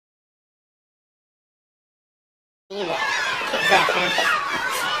I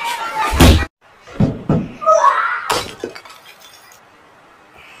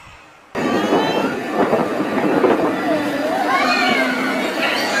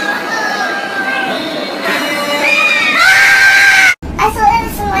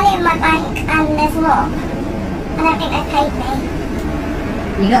don't think they paid me.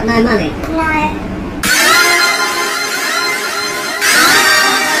 You got no money? No.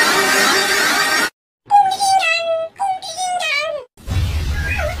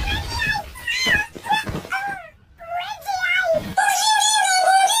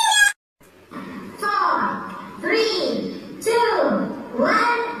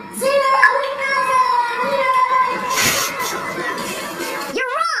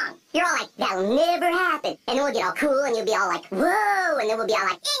 That'll never happen. And then we'll get all cool and you'll be all like, whoa, and then we'll be all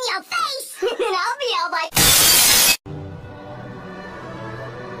like, in your face! And then I'll be all like,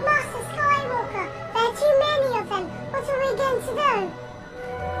 Master Skywalker, there are too many of them. What are we going to do?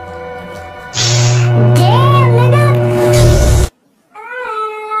 damn, nigga!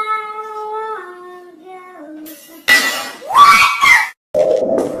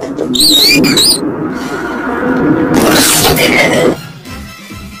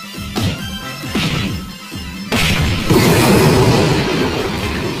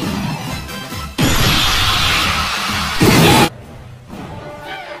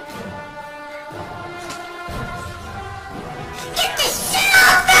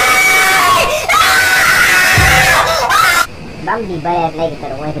 I'm gonna be butt-ass naked so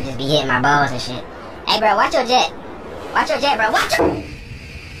the wind could just be hitting my balls and shit. Hey, bro, watch your jet. Watch your jet, bro. Watch your...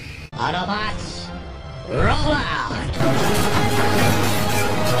 Autobots, roll out.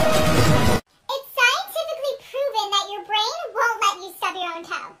 It's scientifically proven that your brain won't let you stub your own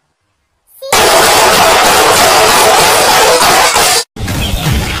toe.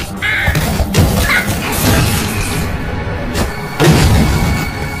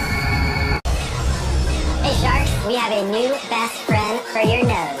 Hey, Shark, we have a new best friend for your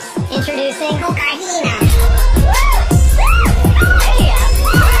nose. Introducing Cardi.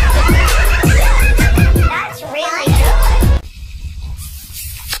 That's really good.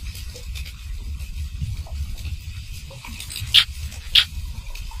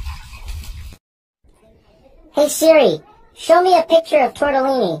 Hey Siri, show me a picture of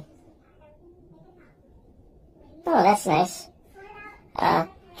tortellini. Oh, that's nice.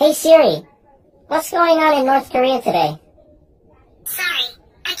 Hey Siri, what's going on in North Korea today? Sorry,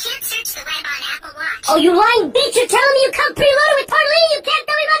 I can't search the web on Apple Watch. Oh, you lying bitch! You're telling me you come preloaded with tortellini? You can't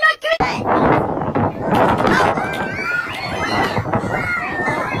tell me about North Korea!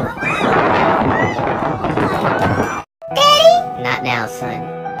 Daddy? Not now, son.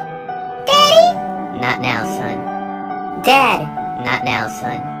 Daddy? Not now, son. Dad? Not now,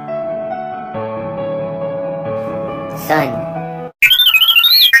 son. Son.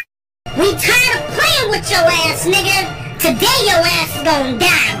 We tired of playing with your ass, nigga! Today your ass is gonna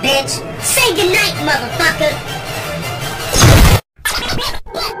die, bitch! Say goodnight, motherfucker!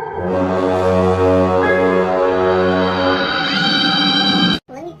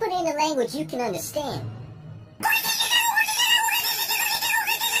 Let me put it in a language you can understand.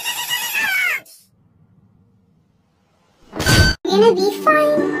 You're gonna be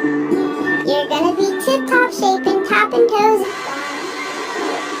fine. You're gonna be tip-top shape and top and toes.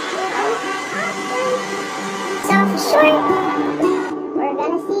 So for sure, we're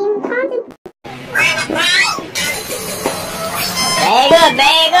gonna see him contemplate.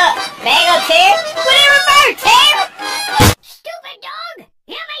 Bag up, Ted! Whatever, Ted! Stupid dog!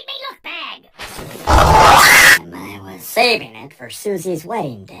 You made me look bad! I was saving it for Susie's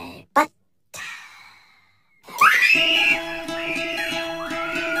wedding day, but...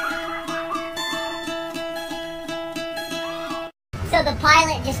 So the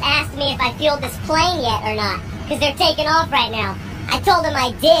pilot just asked me if I fueled this plane yet or not, because they're taking off right now. I told him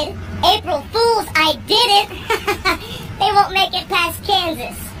I did. April Fools, I didn't! They won't make it past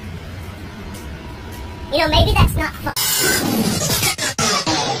Kansas. You know, maybe that's not fun.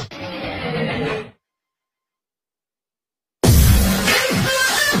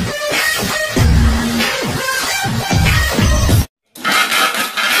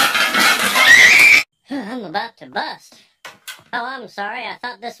 I'm about to bust. Oh, I'm sorry. I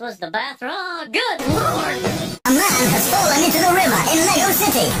thought this was the bathroom. Oh, good Lord! A man has fallen into the river in Lego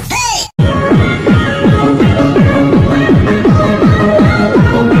City. Hey!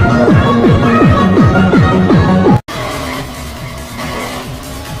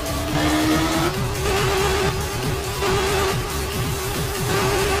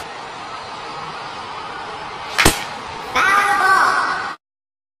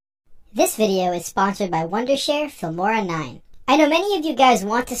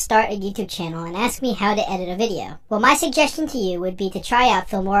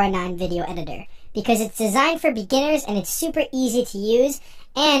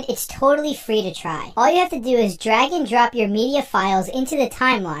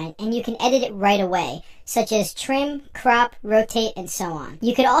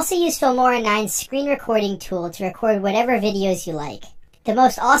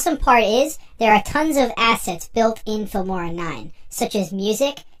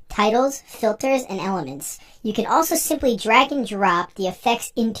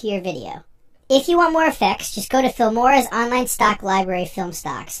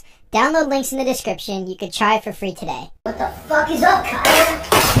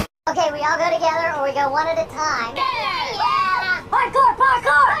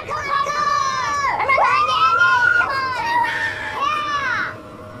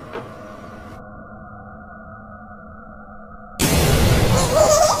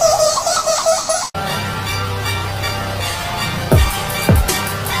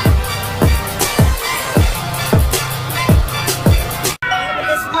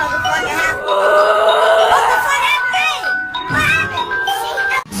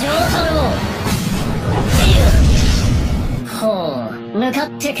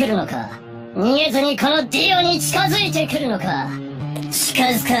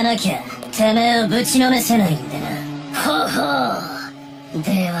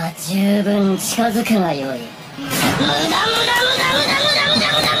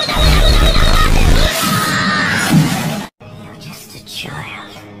 You're just a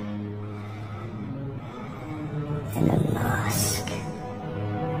child. In a mask.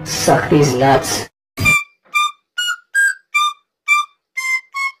 Suck these nuts.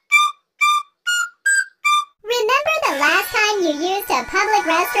 Remember the last time you used a public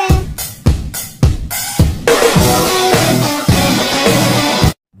restroom?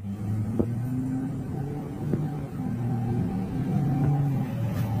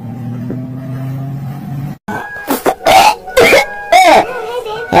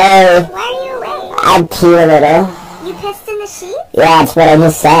 Hey, Why are you awake? I pee a little. You pissed in the sheet? Yeah, that's what I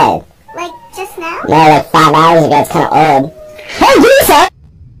just said. Like, just now? No, like 5 hours ago. It's kind of old. Hey, Jesus!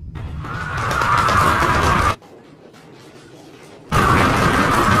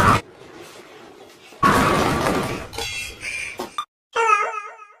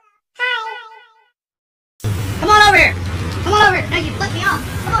 Come on over here! Come on over here! No, you flipped me off!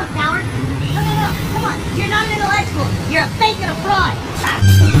 Come on, coward! No! Come on! You're not an intellectual! You're a fake and a fraud!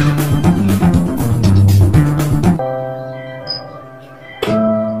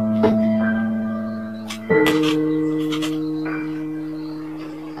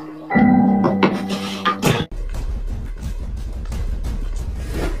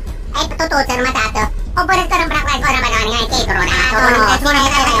 Tutusan ng mata to. O bulit ka ng bracelets ko na ba nga kay corona.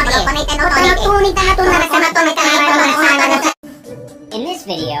 In this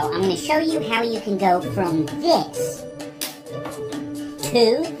video, I'm going to show you how you can go from this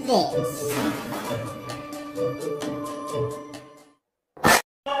to this.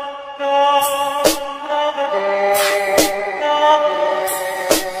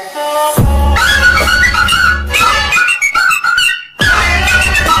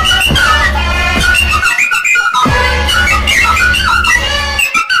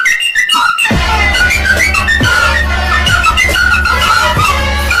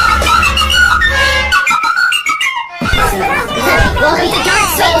 Welcome to Dark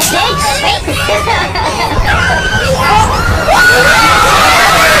Souls, bitch!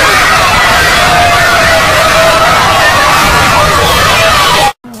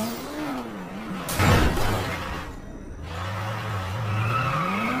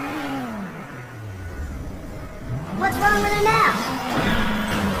 What's wrong with it now?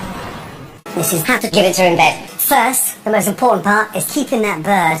 This is how to give it to her in bed. First, the most important part is keeping that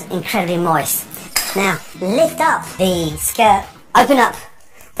bird incredibly moist. Now, lift up the skirt, open up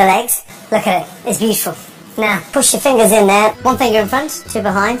the legs, look at it, it's beautiful. Now, push your fingers in there, one finger in front, two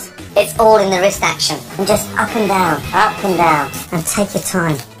behind. It's all in the wrist action. And just up and down, and take your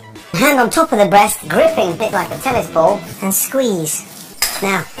time. Hand on top of the breast, gripping a bit like a tennis ball, and squeeze.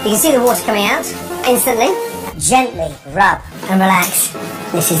 Now, you can see the water coming out instantly. Gently rub and relax.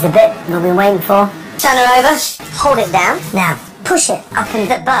 This is the bit we've been waiting for. Turn her over, hold it down. Now, push it up in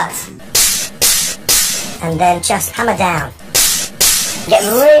the butt. And then just hammer down. Get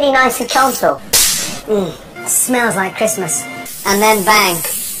really nice and comfortable. Smells like Christmas. And then bang,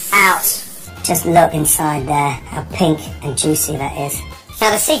 out. Just look inside there, how pink and juicy that is. Now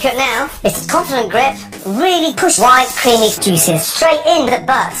the secret now is to confident grip, really push white, creamy juices straight in the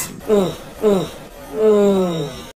butt.